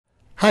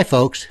Hi,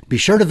 folks. Be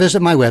sure to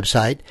visit my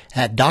website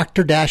at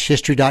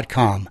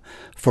dr-history.com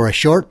for a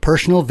short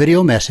personal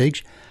video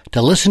message,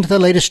 to listen to the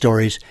latest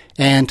stories,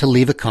 and to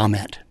leave a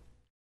comment.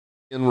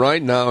 And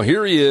right now,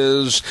 here he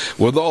is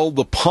with all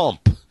the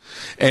pomp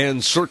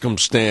and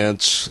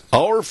circumstance,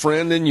 our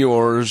friend and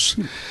yours.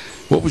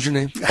 What was your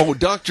name? Oh,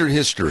 Dr.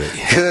 History.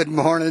 Good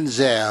morning,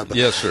 Zeb.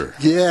 Yes, sir.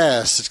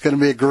 Yes, it's going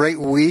to be a great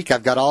week.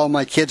 I've got all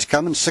my kids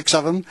coming, 6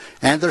 of them,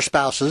 and their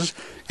spouses.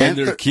 And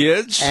their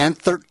kids? And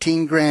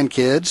 13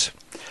 grandkids.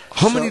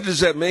 How many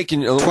does that make?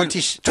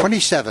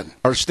 27.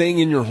 Are staying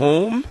in your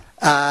home?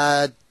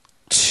 Let's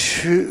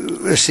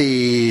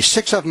see,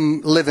 6 of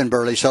them live in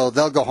Burley, so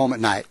they'll go home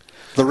at night.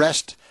 The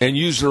rest... And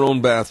use their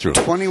own bathroom.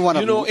 21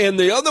 of them. And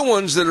the other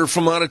ones that are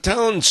from out of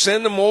town,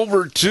 send them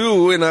over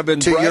to, and I've been...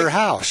 To your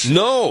house.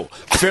 No.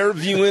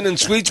 Fairview Inn and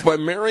Suites by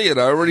Marriott.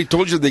 I already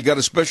told you they got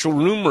a special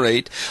room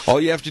rate. All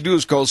you have to do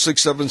is call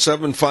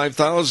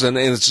 677-5000, and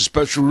it's a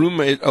special room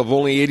rate of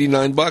only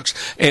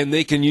 $89, and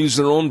they can use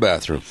their own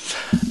bathroom.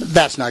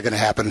 That's not going to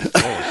happen.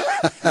 Oh.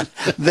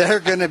 They're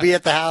going to be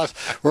at the house.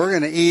 We're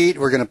going to eat.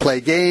 We're going to play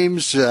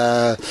games.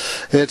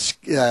 It's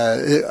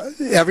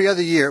every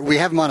other year. We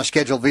have them on a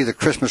schedule of either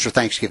Christmas or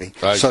Thanksgiving.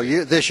 So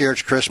this year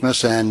it's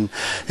Christmas, and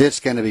it's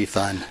going to be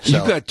fun. So.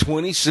 You've got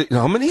 26.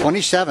 How many?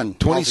 27.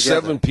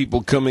 27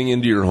 people coming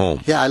into your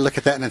home. Yeah, I look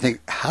at that and I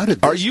think, how did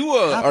this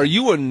happen? Are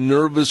you a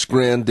nervous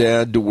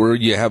granddad to where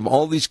you have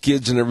all these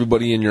kids and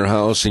everybody in your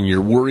house, and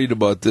you're worried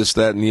about this,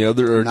 that, and the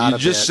other, or do you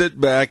just sit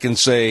back and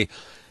say,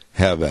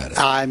 have at it?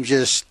 I'm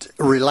just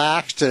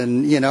relaxed,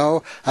 and,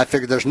 I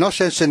figure there's no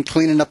sense in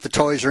cleaning up the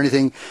toys or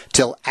anything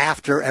till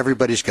after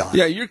everybody's gone.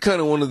 Yeah, you're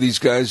kind of one of these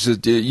guys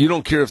that you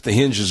don't care if the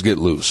hinges get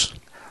loose.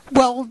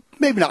 Well,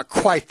 maybe not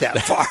quite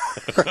that far.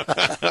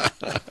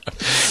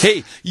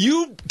 Hey,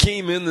 you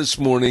came in this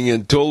morning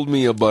and told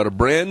me about a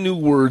brand new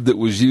word that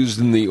was used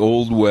in the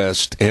Old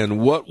West, and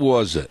what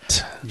was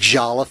it?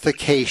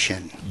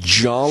 Jollification.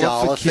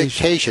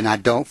 Jollification. Now,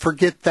 don't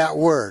forget that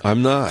word.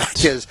 I'm not.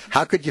 Because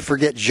how could you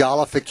forget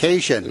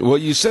jollification? Well,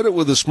 you said it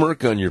with a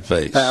smirk on your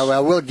face.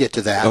 Well, we'll get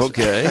to that.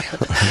 Okay.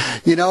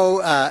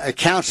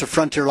 Accounts of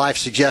frontier life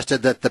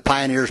suggested that the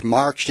pioneers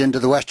marched into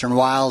the western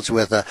wilds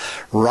with a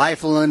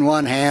rifle in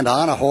one hand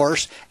on a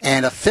horse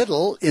and a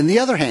fiddle in the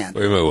other hand.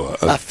 Wait a minute,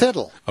 what? A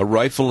fiddle. A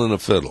rifle and a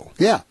fiddle.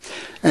 Yeah.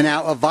 And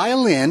now a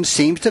violin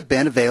seems to have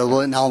been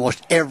available in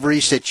almost every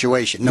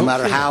situation, no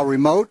matter how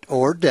remote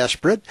or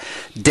desperate.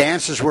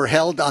 Dances were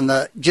held on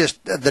the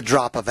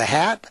drop of a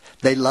hat.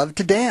 They loved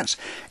to dance.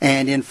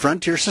 And in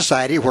frontier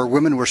society, where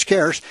women were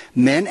scarce,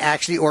 men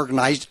actually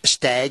organized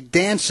stag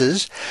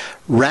dances.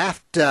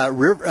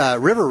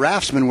 River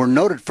raftsmen were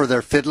noted for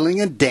their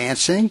fiddling and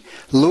dancing.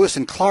 Lewis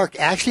and Clark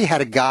actually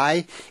had a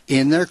guy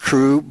in their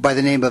crew by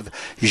the name of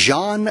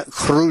Jean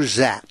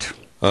Cruzat.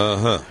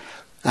 Uh-huh.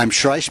 I'm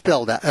sure I said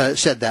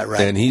that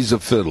right. And he's a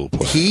fiddle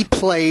player. He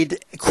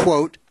played,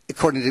 quote,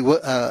 according to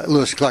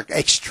Lewis and Clark,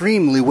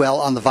 extremely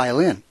well on the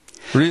violin.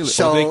 Really?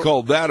 So, they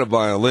called that a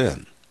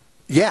violin.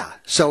 Yeah.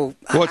 So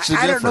what's the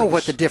difference? I don't know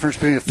what the difference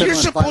between a fiddle You're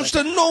and a violin.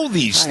 supposed to know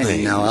these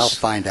things. I know. I'll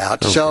find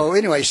out. Okay. So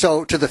anyway,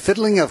 to the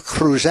fiddling of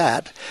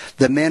Cruzat,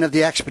 the men of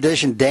the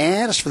expedition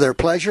danced for their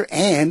pleasure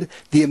and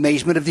the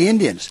amazement of the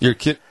Indians. Your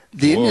kid.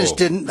 The Indians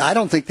didn't. I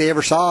don't think they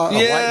ever saw a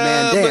white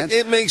man dance. But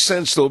it makes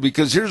sense though,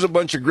 because here's a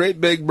bunch of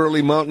great big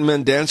burly mountain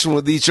men dancing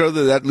with each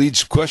other. That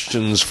leads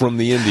questions from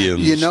the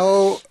Indians.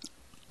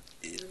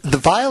 The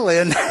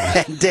violin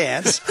and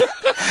dance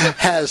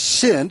has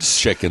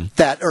since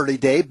that early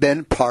day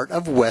been part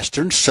of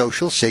Western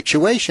social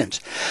situations.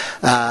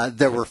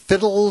 There were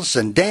fiddles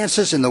and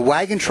dances in the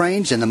wagon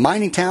trains, in the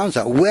mining towns,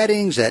 at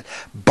weddings, at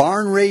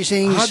barn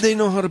raisings. How'd they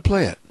know how to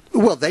play it?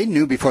 Well, they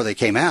knew before they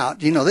came out.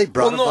 They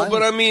brought. Well, no,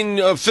 but I mean,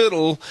 a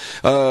fiddle.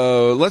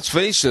 Let's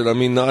face it. I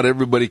mean, not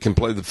everybody can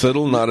play the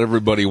fiddle. Not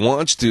everybody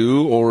wants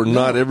to, or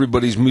not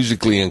everybody's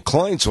musically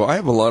inclined. So I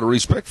have a lot of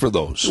respect for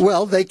those.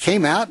 Well, they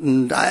came out,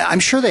 and I'm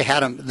sure they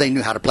had them. They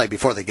knew how to play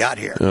before they got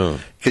here.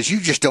 Because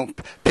you just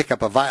don't pick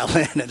up a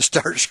violin and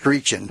start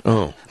screeching.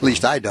 Oh, at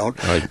least I don't.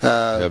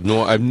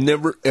 I've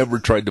never ever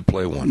tried to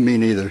play one. Me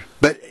neither.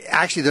 But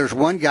actually, there's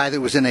one guy that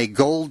was in a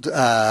gold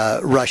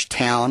rush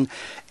town,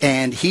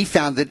 and he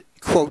found that,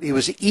 quote, it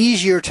was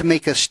easier to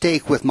make a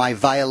stake with my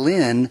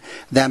violin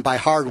than by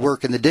hard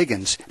work in the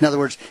diggings. In other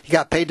words, he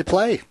got paid to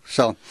play.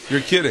 So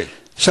you're kidding.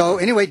 So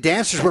anyway,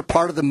 dances were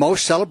part of the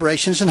most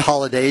celebrations and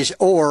holidays,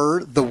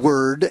 or the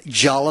word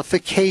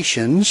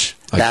jollifications.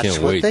 That's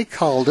what they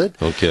called it.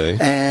 Okay.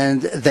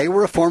 And they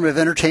were a form of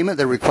entertainment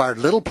that required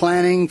little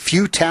planning,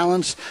 few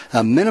talents,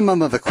 a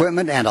minimum of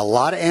equipment, and a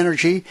lot of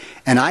energy,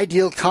 an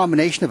ideal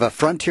combination of a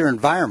frontier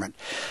environment.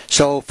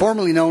 So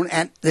formerly known,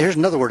 and here's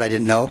another word I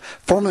didn't know,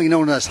 formerly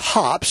known as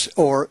hops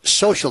or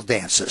social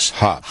dances.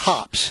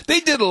 Hops. They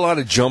did a lot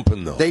of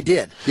jumping, though. They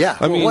did, yeah.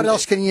 I mean, what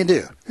else can you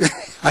do?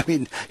 I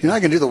mean, you're not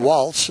going to do the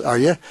waltz, are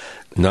you?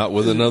 Not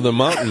with another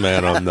mountain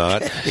man, I'm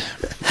not.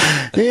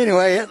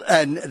 Anyway,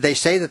 and they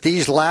say that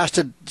these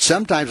lasted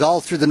sometimes all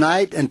through the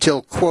night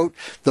until, quote,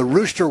 the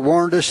rooster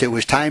warned us it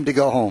was time to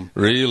go home.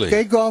 Really?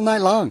 They'd go all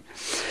night long.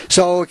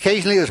 So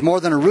occasionally it was more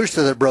than a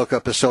rooster that broke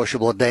up a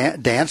sociable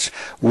dance.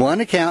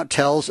 One account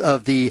tells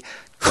of the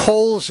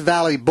Coles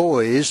Valley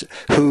Boys,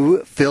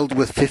 who, filled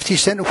with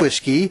 50-cent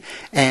whiskey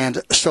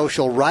and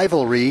social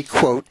rivalry,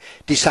 quote,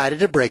 decided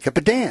to break up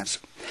a dance.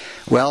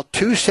 Well,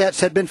 2 sets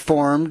had been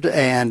formed,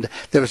 and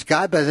there was a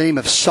guy by the name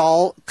of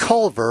Saul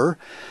Culver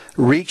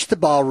reached the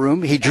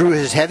ballroom. He drew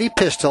his heavy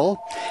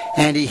pistol,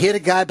 and he hit a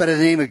guy by the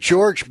name of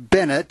George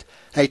Bennett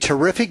a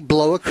terrific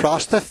blow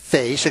across the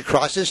face,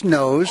 across his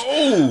nose,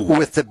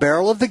 with the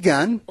barrel of the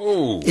gun.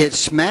 It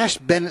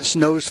smashed Bennett's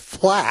nose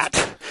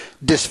flat,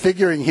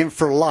 disfiguring him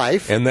for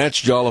life. And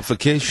that's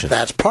jollification.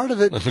 That's part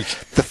of it.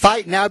 The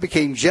fight now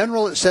became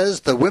general, it says.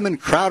 The women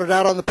crowded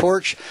out on the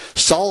porch.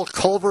 Saul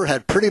Culver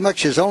had pretty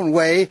much his own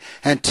way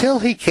until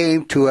he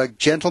came to a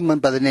gentleman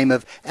by the name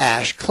of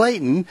Ash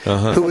Clayton,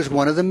 who was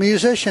one of the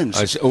musicians.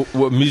 I see. Oh,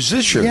 what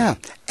musician? Yeah.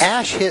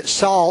 Ash hit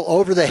Saul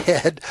over the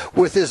head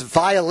with his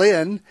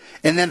violin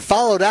and then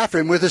followed after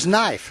him with his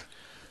knife.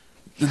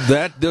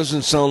 That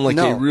doesn't sound like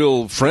a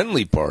real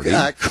friendly party.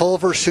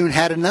 Culver soon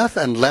had enough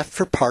and left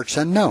for parts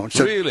unknown.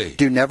 So really?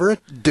 Do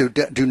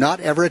not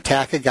ever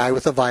attack a guy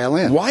with a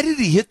violin. Why did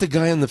he hit the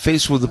guy in the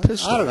face with a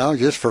pistol? I don't know,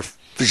 just for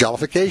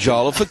jollification.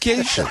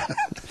 Jollification.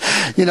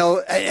 You know,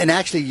 and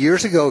actually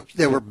years ago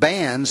there were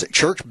bans,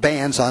 church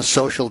bans on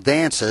social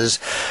dances,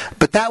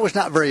 but that was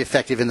not very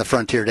effective in the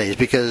frontier days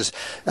because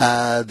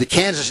the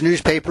Kansas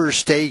newspapers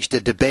staged a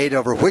debate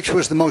over which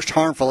was the most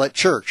harmful at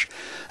church.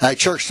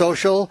 Church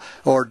social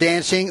or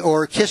dancing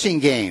or kissing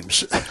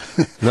games.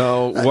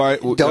 Now, why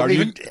are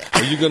you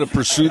going to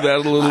pursue that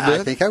a little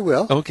bit? I think I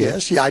will. Okay.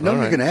 Yes, yeah, I know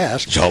you're going to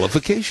ask.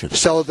 Jollification.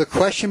 So the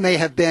question may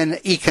have been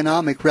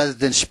economic rather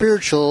than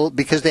spiritual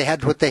because they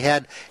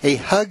had a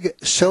hug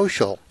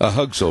social. A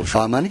hug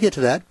social. I'm going to get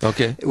to that.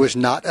 Okay. It was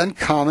not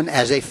uncommon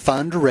as a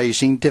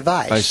fundraising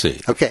device. I see.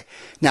 Okay.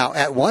 Now,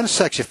 at one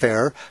such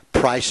affair,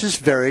 prices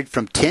varied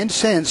from 10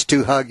 cents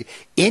to hug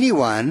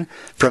anyone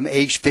from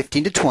age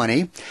 15 to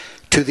 20.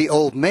 To the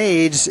old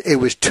maids, it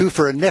was 2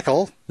 for a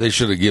nickel. They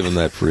should have given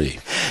that free.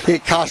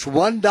 It cost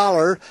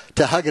 $1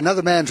 to hug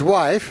another man's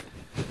wife.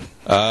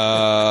 Here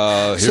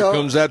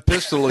comes that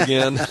pistol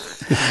again.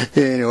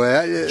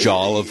 Anyway,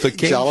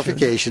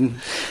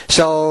 jollification.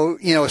 So,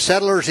 you know,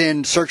 settlers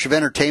in search of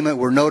entertainment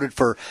were noted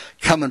for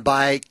coming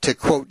by to,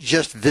 quote,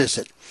 just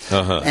visit.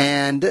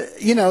 And,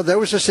 you know, there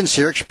was a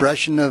sincere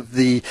expression of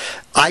the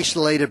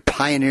isolated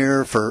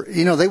pioneer for,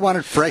 you know, they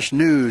wanted fresh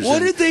news.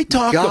 What did they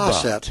talk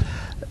gossip. about?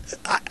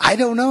 I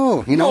don't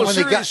know. You know, no,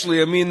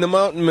 seriously. I mean, the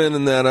mountain men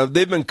and that,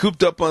 they've been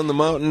cooped up on the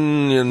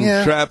mountain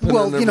and trapping.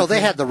 Well, you know, they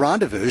had the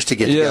rendezvous to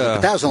get together,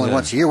 but that was only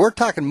once a year. We're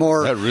talking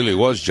more. That really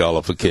was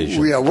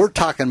jollification. Yeah, we're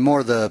talking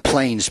more the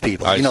plains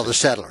people, the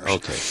settlers.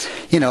 Okay.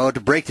 You know,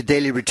 to break the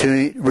daily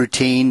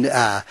routine,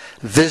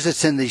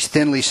 visits in these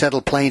thinly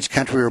settled plains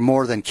country were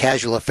more than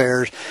casual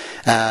affairs.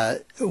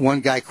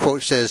 One guy,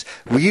 quote, says,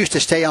 "We used to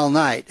stay all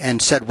night,"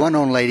 and said one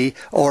old lady,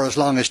 or as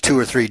long as 2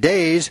 or 3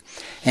 days,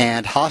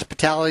 and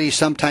hospitality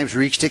sometimes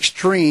reached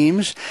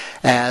extremes,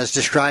 as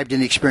described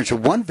in the experience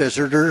of one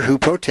visitor who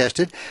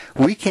protested,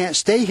 "We can't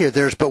stay here,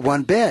 there's but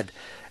one bed."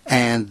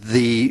 And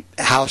the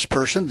house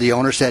person, the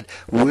owner, said,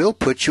 "We'll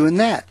put you in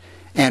that."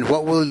 And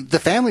what will the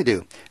family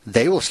do?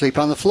 They will sleep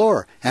on the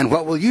floor. And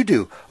what will you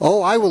do?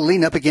 Oh, I will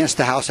lean up against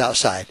the house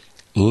outside.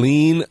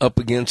 Lean up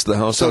against the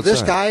house outside. So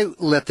this guy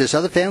let this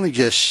other family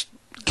just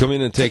come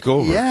in and take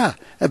over. Yeah,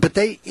 but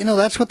they, you know,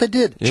 that's what they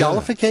did. Yeah.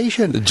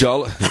 Jollification.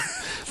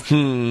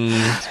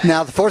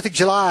 Now, the 4th of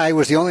July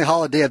was the only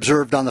holiday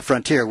observed on the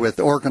frontier with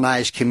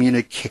organized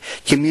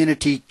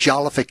community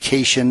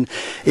jollification.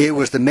 It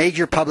was the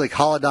major public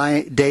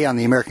holiday day on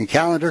the American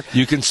calendar.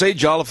 You can say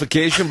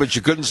jollification, but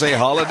you couldn't say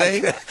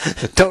holiday?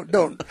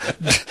 Don't.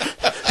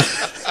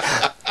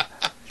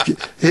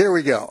 Here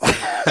we go.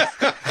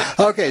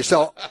 Okay,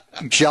 so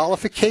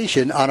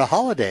jollification on a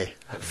holiday,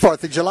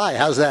 4th of July.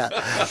 How's that?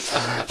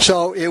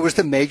 So it was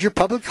the major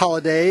public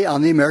holiday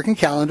on the American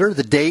calendar.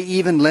 The day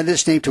even lent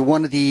its name to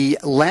one of the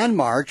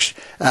landmarks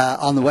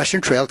on the Western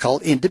Trail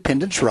called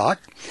Independence Rock.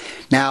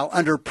 Now,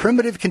 under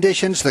primitive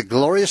conditions, the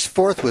glorious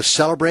 4th was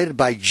celebrated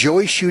by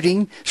joy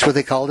shooting, that's what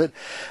they called it,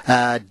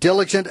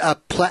 diligent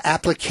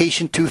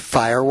application to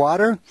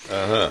firewater.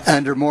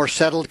 Under more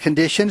settled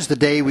conditions, the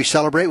day we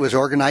celebrate was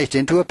organized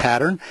into a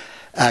pattern.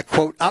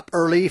 Quote, up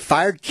early,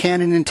 fired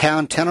cannon in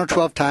town 10 or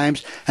 12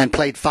 times, and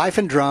played fife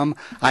and drum.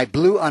 I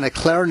blew on a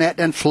clarinet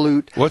and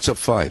flute. What's a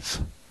fife?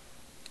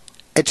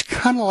 It's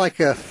kind of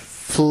like a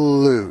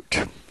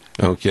flute.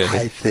 Okay.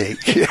 I think.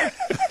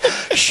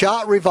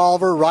 Shot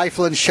revolver,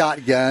 rifle, and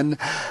shotgun.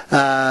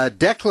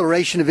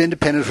 Declaration of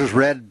Independence was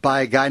read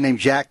by a guy named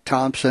Jack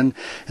Thompson.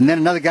 And then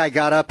another guy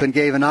got up and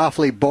gave an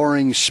awfully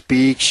boring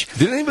speech.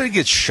 Did anybody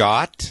get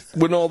shot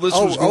when all this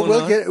was going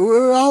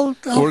on?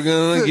 We're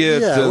going to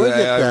get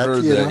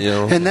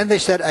that. And then they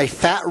said a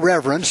fat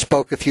reverend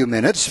spoke a few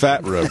minutes.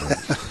 Fat reverend.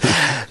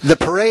 The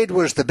parade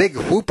was the big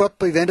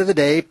whoop-up event of the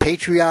day.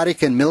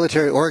 Patriotic and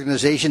military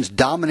organizations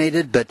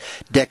dominated but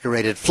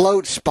decorated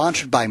floats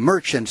sponsored by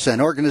merchants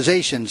and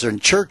organizations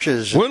and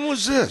churches. When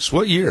was this?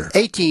 What year?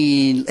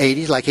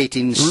 1880s, like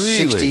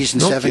 1860s Really? and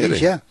No 70s,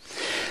 kidding. yeah.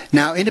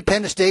 Now,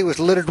 Independence Day was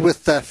littered with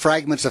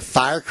fragments of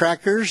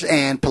firecrackers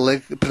and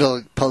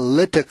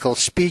political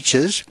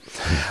speeches.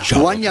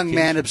 One young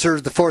man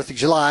observed the 4th of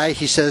July.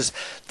 He says,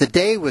 "The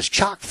day was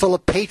chock full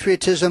of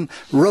patriotism,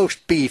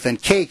 roast beef,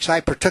 and cakes. I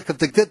partook of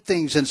the good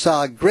things and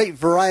saw a great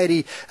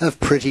variety of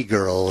pretty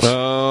girls."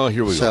 Oh,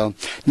 here we go. So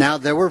now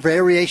there were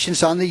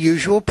variations on the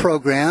usual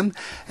program,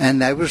 and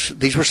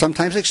these were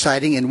sometimes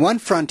exciting. In one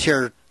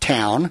frontier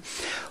town,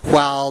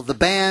 while the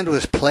band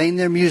was playing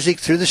their music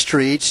through the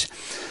streets,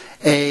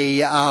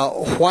 a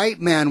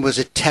white man was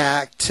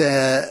attacked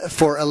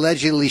for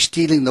allegedly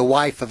stealing the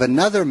wife of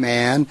another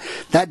man.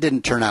 That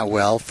didn't turn out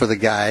well for the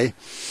guy.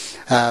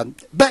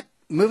 But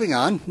moving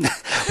on,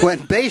 when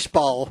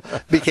baseball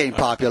became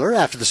popular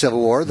after the Civil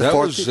War, that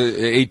was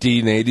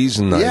 1880s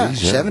and 90s. Yeah,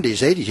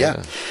 70s, 80s,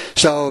 yeah.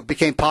 So it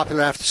became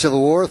popular after the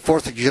Civil War. The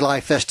 4th of July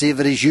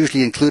festivities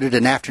usually included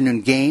an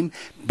afternoon game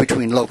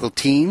between local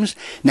teams.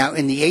 Now,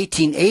 in the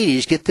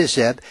 1880s, get this,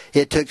 Eb,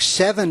 it took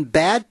 7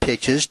 bad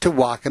pitches to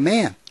walk a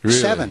man. Really?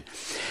 7.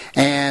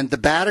 And the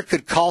batter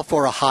could call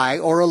for a high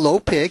or a low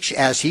pitch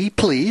as he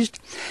pleased.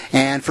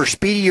 And for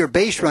speedier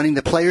base running,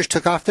 the players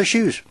took off their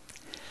shoes.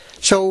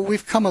 So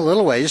we've come a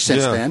little ways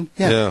since then.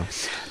 Yeah.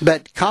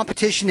 But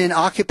competition in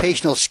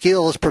occupational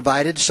skills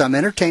provided some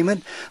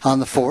entertainment on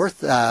the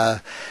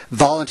 4th.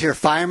 Volunteer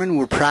firemen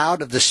were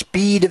proud of the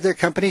speed of their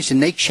companies,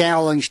 and they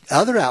challenged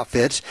other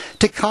outfits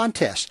to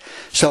contests.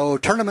 So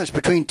tournaments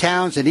between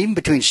towns and even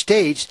between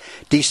states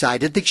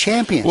decided the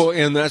champions. Well,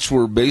 and that's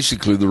where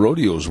basically the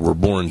rodeos were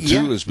born, too,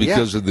 Yeah, is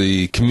because of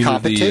the community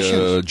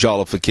Competitions.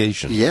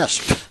 jollification. Yes.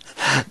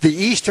 The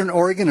Eastern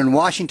Oregon and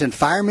Washington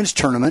Firemen's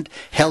Tournament,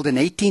 held in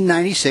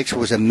 1896,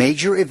 was a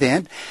major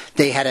event.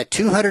 They had a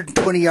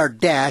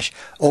 220-yard dash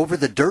over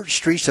the dirt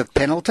streets of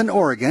Pendleton,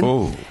 Oregon,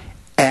 Oh,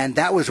 and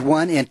that was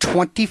won in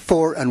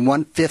 24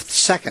 1/5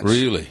 seconds.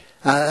 really?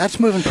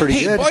 That's moving pretty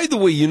Hey, good. by the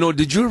way,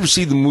 did you ever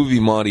see the movie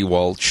Monty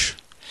Walsh?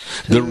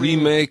 The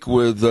remake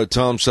with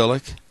Tom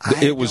Selleck?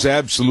 It was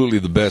absolutely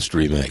the best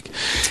remake.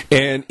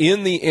 And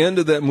in the end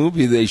of that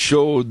movie, they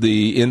showed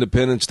the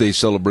Independence Day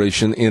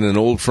celebration in an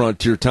old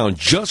frontier town,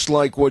 just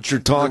like what you're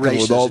talking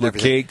races with all and the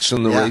everything. cakes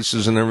and the Yeah.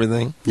 races and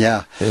everything.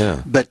 Yeah.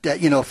 Yeah. But,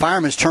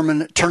 firemen's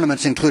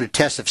tournaments included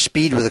tests of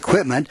speed with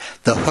equipment.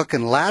 The Hook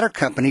and Ladder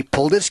Company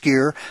pulled its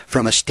gear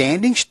from a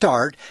standing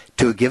start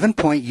to a given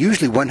point,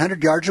 usually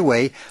 100 yards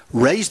away,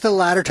 raised the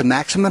ladder to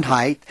maximum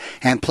height,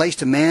 and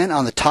placed a man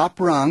on the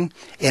top rung.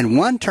 In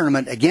one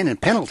tournament, again in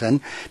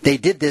Pendleton, they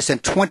did this in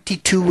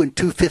 22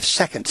 2/5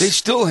 seconds. They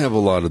still have a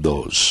lot of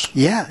those.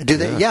 Yeah, do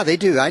they? Yeah, they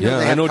do. I know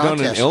they have down in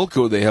contests.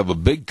 Elko, they have a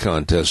big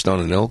contest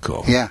down in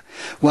Elko. Yeah.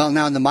 Well,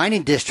 now in the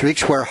mining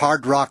districts where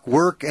hard rock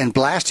work and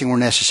blasting were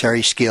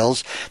necessary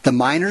skills, the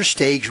miners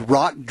staged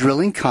rock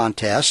drilling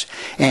contests,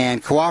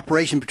 and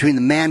cooperation between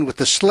the man with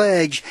the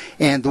sledge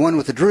and the one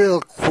with the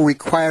drill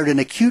required an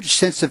acute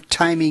sense of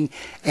timing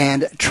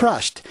and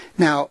trust.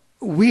 Now,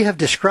 we have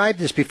described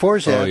this before,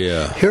 Zeb. Oh,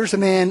 yeah. Here's a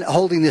man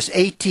holding this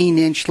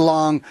 18-inch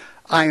long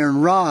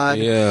iron rod,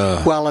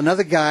 Yeah. while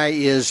another guy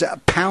is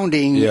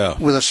pounding Yeah.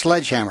 with a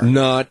sledgehammer.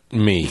 Not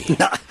me.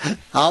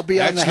 I'll be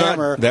on the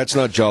hammer. That's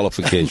not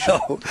jollification.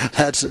 No,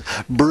 that's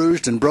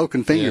bruised and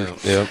broken fingers.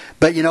 Yeah.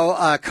 But,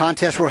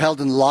 contests were held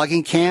in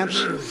logging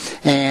camps,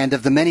 and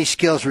of the many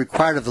skills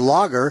required of the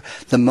logger,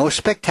 the most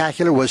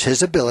spectacular was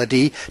his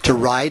ability to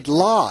ride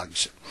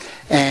logs.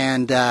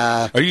 And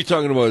Are you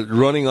talking about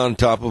running on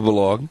top of a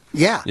log?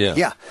 yeah.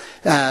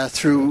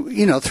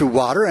 Through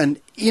water, and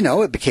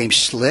it became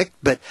slick.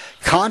 But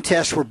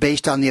contests were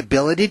based on the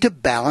ability to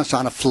balance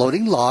on a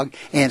floating log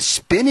and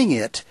spinning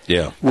it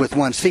with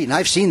one's feet. And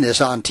I've seen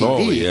this on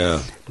TV. Oh, yeah.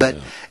 But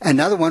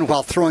another one,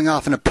 while throwing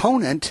off an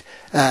opponent,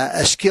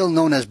 a skill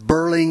known as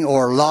burling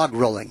or log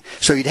rolling.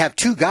 So you'd have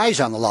 2 guys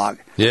on the log.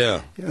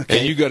 Yeah. Okay.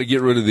 And you got to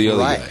get rid of the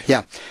other Right, guy.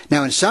 yeah.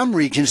 Now, in some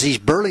regions, these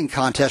burling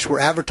contests were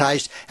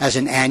advertised as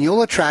an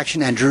annual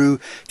attraction and drew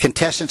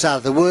contestants out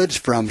of the woods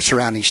from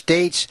surrounding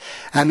states.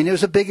 I mean, it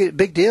was a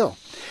big deal.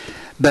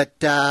 But,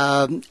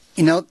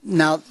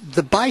 now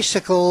the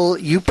bicycle,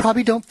 you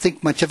probably don't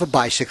think much of a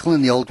bicycle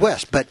in the Old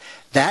West, but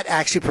that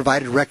actually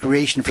provided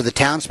recreation for the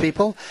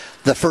townspeople.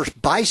 The first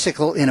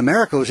bicycle in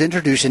America was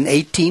introduced in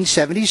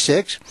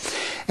 1876,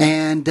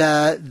 and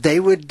they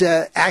would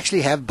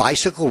actually have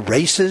bicycle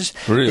races.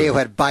 Really? They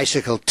had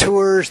bicycle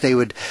tours. They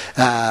would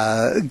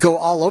go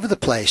all over the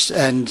place.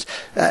 And,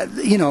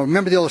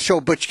 remember the old show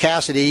Butch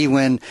Cassidy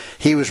when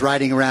he was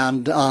riding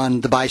around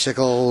on the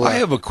bicycle? I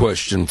have a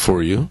question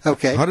for you.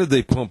 Okay. How did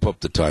they pump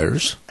up the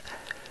tires?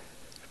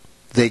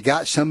 They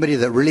got somebody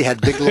that really had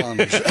big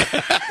lungs.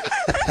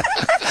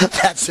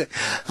 That's it.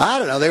 I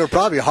don't know. They were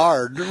probably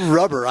hard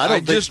rubber. I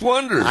just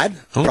wondered. I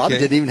probably Okay.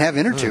 didn't even have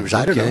inner tubes.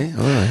 I don't Okay,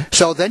 know. all right.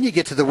 So then you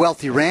get to the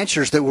wealthy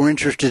ranchers that were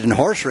interested in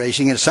horse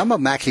racing, and some of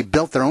them actually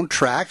built their own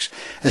tracks,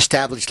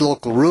 established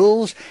local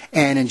rules,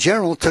 and in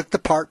general took the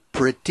part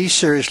pretty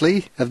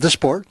seriously of the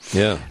sport.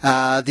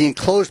 Yeah. The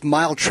enclosed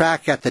mile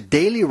track at the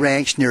Daly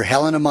Ranch near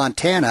Helena,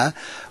 Montana,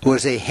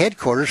 was a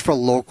headquarters for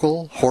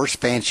local horse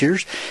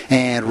fanciers,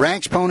 and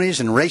ranch ponies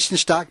and racing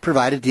stock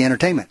provided the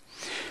entertainment.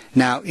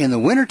 Now, in the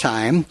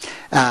wintertime,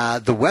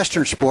 the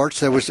Western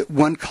sports, there was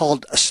one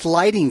called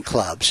sliding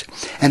clubs.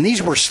 And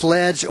these were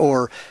sleds,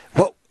 or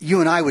what you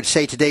and I would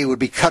say today would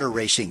be cutter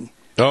racing.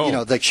 Oh. You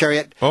know, the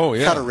chariot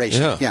cutter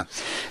racing. Yeah.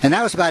 And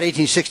that was about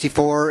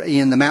 1864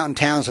 in the mountain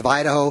towns of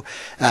Idaho.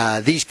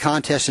 These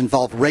contests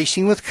involved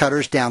racing with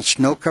cutters down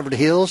snow-covered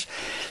hills.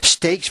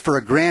 Stakes for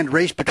a grand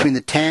race between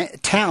the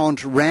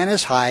towns ran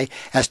as high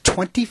as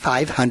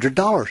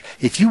 $2,500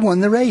 if you won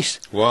the race.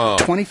 Wow.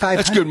 $2,500.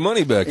 That's good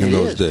money back in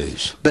those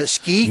days. But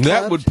ski clubs...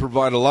 That would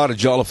provide a lot of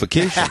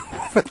jollification.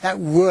 That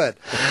would.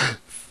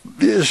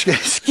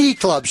 Ski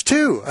clubs,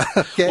 too.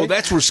 Okay. Well,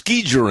 that's where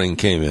ski juring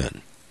came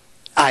in.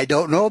 I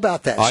don't know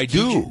about that. I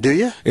do. Do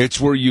you?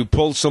 It's where you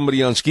pull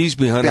somebody on skis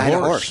behind a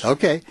horse.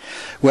 Okay.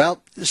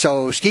 Well,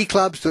 so ski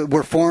clubs that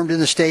were formed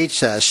in the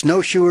States,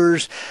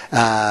 snowshoers,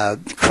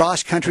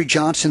 cross-country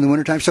jaunts in the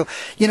wintertime. So,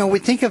 you know, we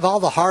think of all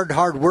the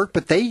hard work,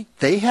 but they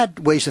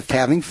had ways of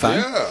having fun.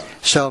 Yeah.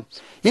 So,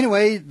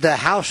 anyway, the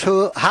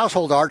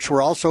household arts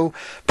were also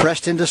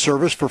pressed into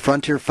service for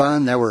frontier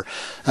fun. There were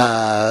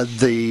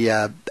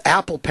the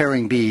apple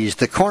paring bees,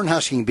 the corn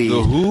husking bees.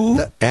 The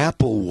who?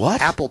 Apple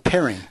what? Apple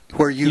paring,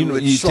 where you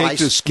would slice. Take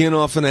the skin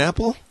off an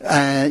apple?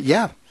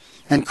 Yeah.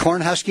 And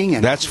corn husking.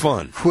 And that's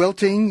fun.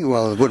 Quilting.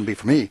 Well, it wouldn't be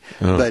for me.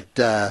 But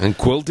and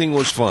quilting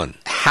was fun.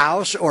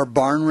 House or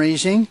barn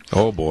raising.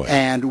 Oh, boy.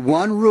 And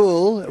one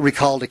rule,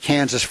 recalled a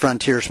Kansas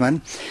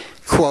frontiersman,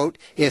 quote,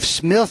 if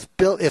Smith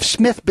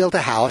built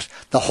a house,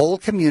 the whole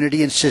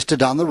community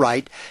insisted on the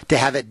right to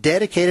have it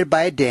dedicated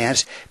by a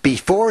dance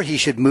before he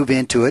should move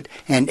into it,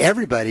 and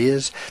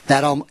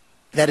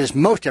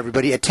most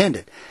everybody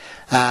attended.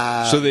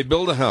 So they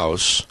built a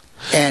house,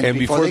 and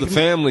before the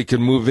family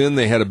could move in,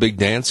 they had a big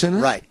dance in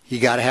it? Right. You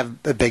got to have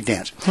a big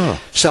dance. Huh.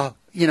 So,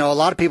 you know, a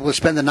lot of people would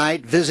spend the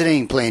night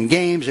visiting, playing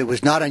games. It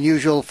was not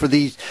unusual for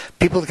these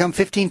people to come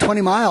 15,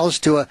 20 miles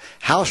to a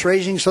house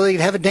raising so they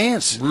could have a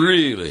dance.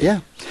 Really? Yeah.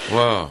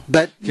 Wow.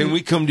 But can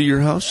we come to your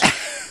house?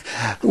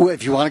 Well,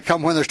 if you want to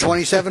come when there's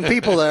 27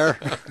 people there,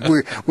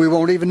 we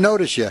won't even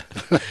notice you.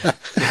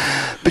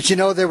 But, you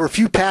know, there were a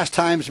few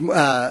pastimes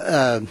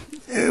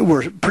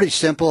were pretty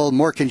simple,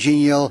 more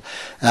congenial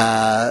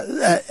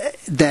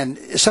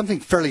than something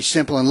fairly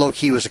simple and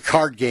low-key was a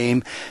card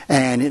game.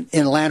 And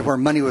in a land where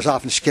money was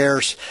often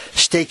scarce,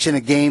 stakes in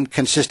a game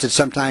consisted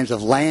sometimes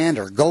of land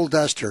or gold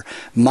dust or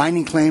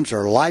mining claims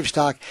or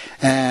livestock.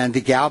 And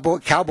the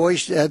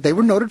cowboys, they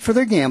were noted for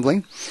their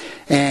gambling.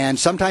 And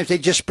sometimes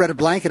they'd just spread a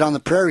blanket on the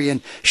prairie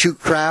and shoot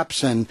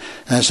craps. And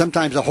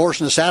sometimes a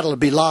horse in the saddle would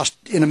be lost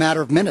in a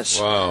matter of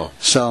minutes. Wow.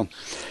 So...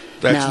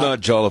 That's not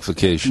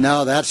jollification.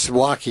 No, that's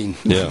walking.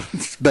 Yeah.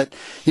 But,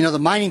 you know, the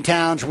mining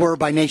towns were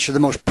by nature the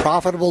most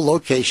profitable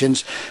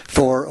locations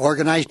for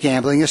organized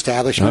gambling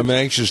establishments. I'm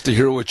anxious to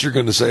hear what you're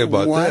going to say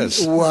about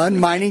this. One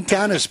mining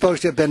town is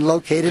supposed to have been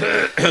located...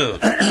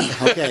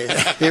 Okay,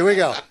 here we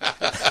go.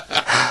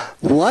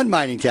 One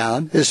mining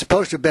town is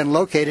supposed to have been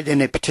located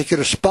in a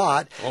particular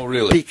spot. Oh,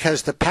 really?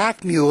 Because the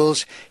pack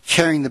mules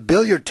carrying the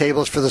billiard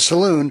tables for the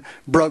saloon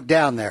broke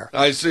down there.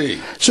 I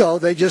see. So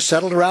they just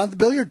settled around the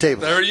billiard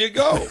tables. There you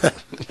go.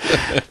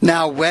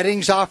 Now,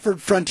 weddings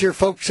offered frontier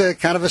folks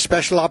kind of a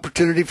special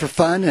opportunity for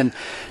fun. And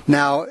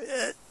now,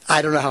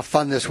 I don't know how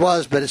fun this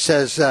was, but it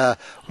says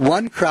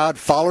one crowd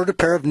followed a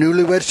pair of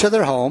newlyweds to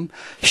their home,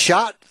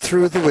 shot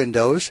through the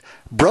windows,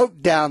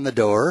 broke down the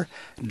door,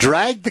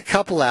 dragged the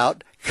couple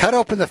out, cut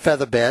open the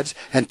feather beds,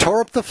 and tore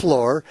up the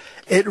floor.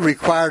 It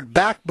required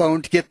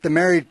backbone to get the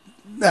married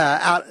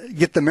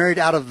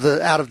out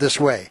of this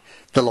way.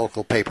 The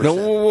local paper said.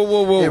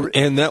 Whoa!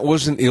 And that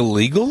wasn't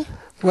illegal?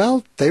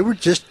 Well, they were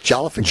just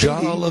jollification.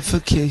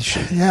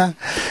 Jollification. Yeah.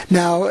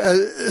 Now,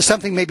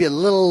 something maybe a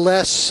little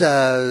less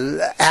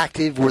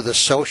active were the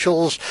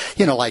socials,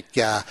 you know, like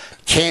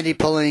candy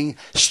pulling.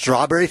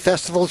 Strawberry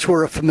festivals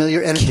were a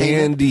familiar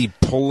entertainment. Candy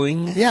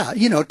pulling? Yeah,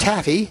 you know,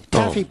 taffy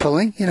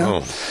pulling, you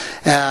know.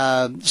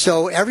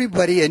 So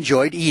everybody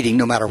enjoyed eating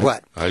no matter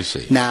what. I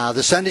see. Now,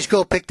 the Sunday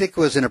school picnic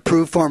was an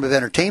approved form of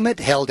entertainment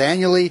held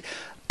annually.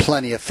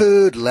 Plenty of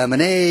food,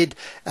 lemonade,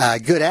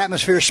 good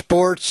atmosphere,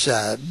 sports,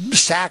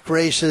 sack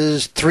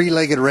races,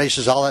 three-legged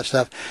races, all that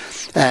stuff.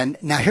 And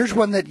now here's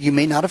one that you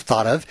may not have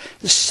thought of,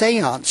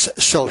 seance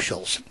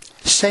socials.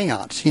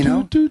 Seance, you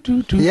know?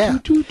 Yeah.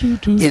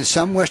 In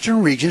some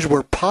Western regions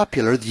were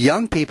popular. The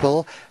young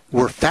people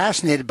were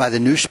fascinated by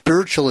the new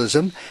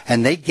spiritualism,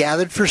 and they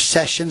gathered for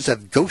sessions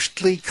of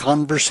ghostly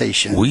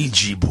conversation.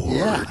 Ouija board.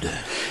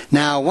 Yeah.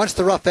 Now, once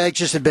the rough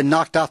edges had been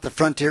knocked off the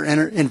frontier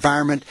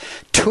environment,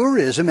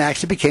 tourism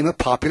actually became a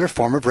popular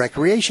form of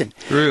recreation.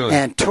 Really?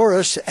 And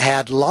tourists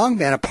had long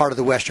been a part of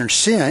the Western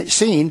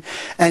scene.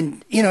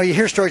 And, you know, you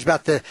hear stories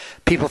about the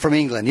people from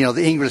England, you know,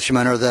 the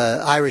Englishmen or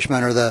the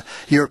Irishmen or the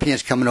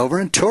Europeans coming over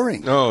and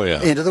touring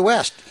into the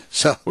West.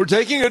 So we're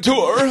taking a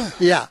tour.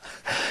 Yeah.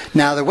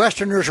 Now, the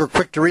Westerners were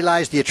quick to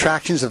realized the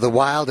attractions of the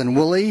wild and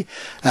woolly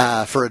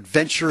for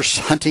adventurous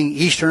hunting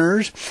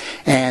Easterners,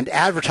 and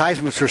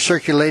advertisements were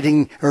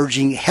circulating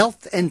urging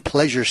health and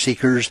pleasure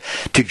seekers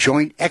to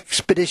join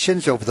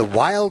expeditions over the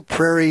wild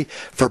prairie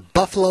for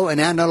buffalo and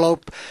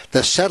antelope.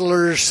 The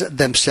settlers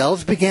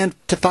themselves began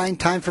to find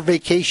time for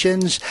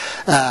vacations.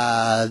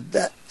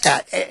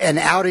 An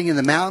outing in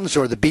the mountains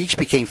or the beach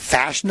became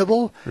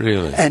fashionable.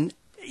 Really? And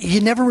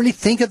you never really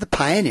think of the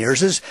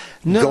pioneers as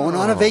going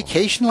on a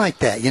vacation like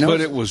that, you know.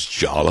 But it was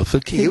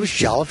jollification. It was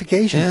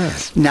jollification. Yeah.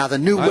 Now the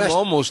new I'm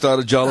almost out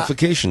of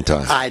jollification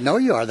time. I know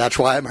you are. That's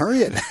why I'm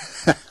hurrying.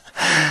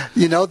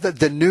 You know,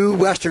 the new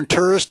Western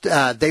tourist,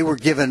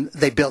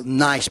 they built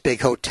nice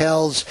big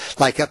hotels,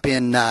 like up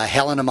in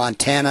Helena,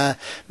 Montana,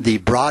 the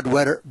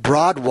Broadwater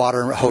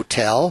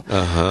Hotel.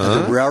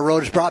 The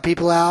railroads brought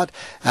people out.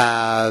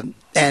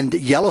 And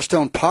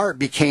Yellowstone Park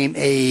became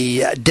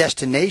a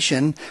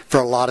destination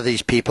for a lot of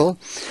these people.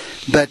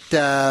 But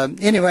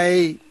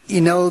anyway,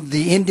 you know,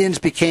 the Indians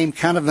became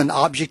kind of an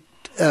object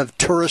of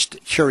tourist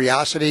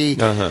curiosity,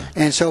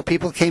 and so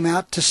people came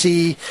out to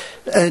see,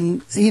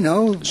 and you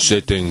know,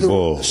 Sitting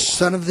Bull,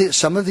 some of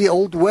the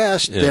Old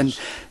West, yes.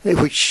 and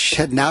which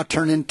had now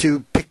turned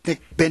into picnic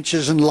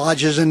benches and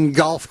lodges and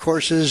golf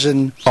courses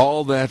and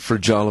all that for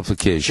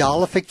jollification.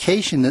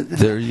 Jollification.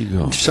 There you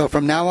go. So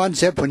from now on,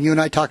 Zeb, when you and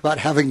I talk about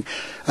having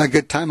a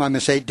good time, I'm going to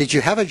say, did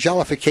you have a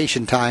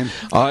jollification time?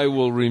 I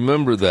will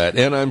remember that,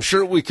 and I'm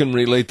sure we can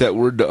relate that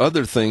word to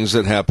other things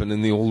that happen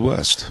in the Old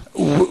West.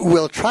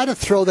 We'll try to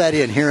throw that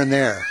in here and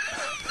there.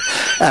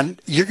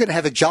 And you're going to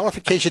have a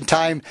jollification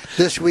time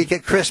this week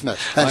at Christmas,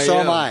 and so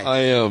am I. I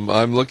am.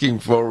 I'm looking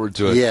forward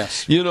to it.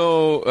 Yes. You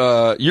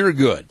know, you're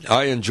good.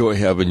 I enjoy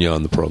having you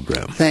on the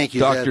program. Thank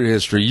you, Dr.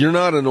 History. You're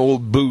not an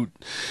old boot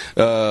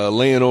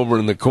laying over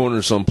in the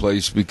corner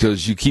someplace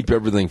because you keep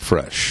everything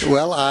fresh.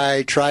 Well,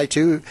 I try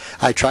to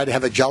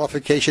have a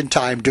jollification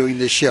time doing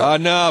this show.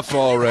 Enough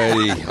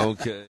already.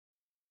 Okay.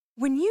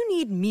 When you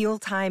need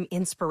mealtime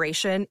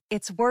inspiration,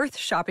 it's worth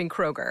shopping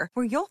Kroger,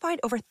 where you'll find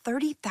over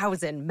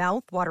 30,000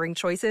 mouth-watering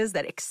choices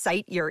that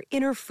excite your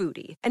inner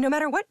foodie. And no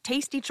matter what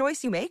tasty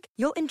choice you make,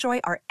 you'll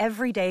enjoy our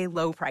everyday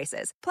low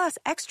prices, plus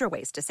extra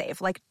ways to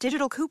save, like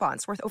digital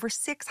coupons worth over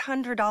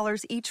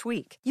 $600 each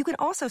week. You can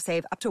also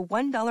save up to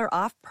 $1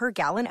 off per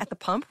gallon at the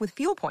pump with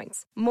fuel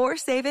points. More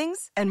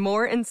savings and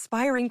more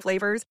inspiring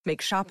flavors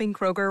make shopping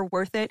Kroger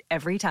worth it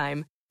every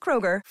time.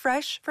 Kroger,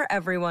 fresh for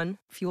everyone.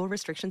 Fuel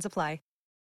restrictions apply.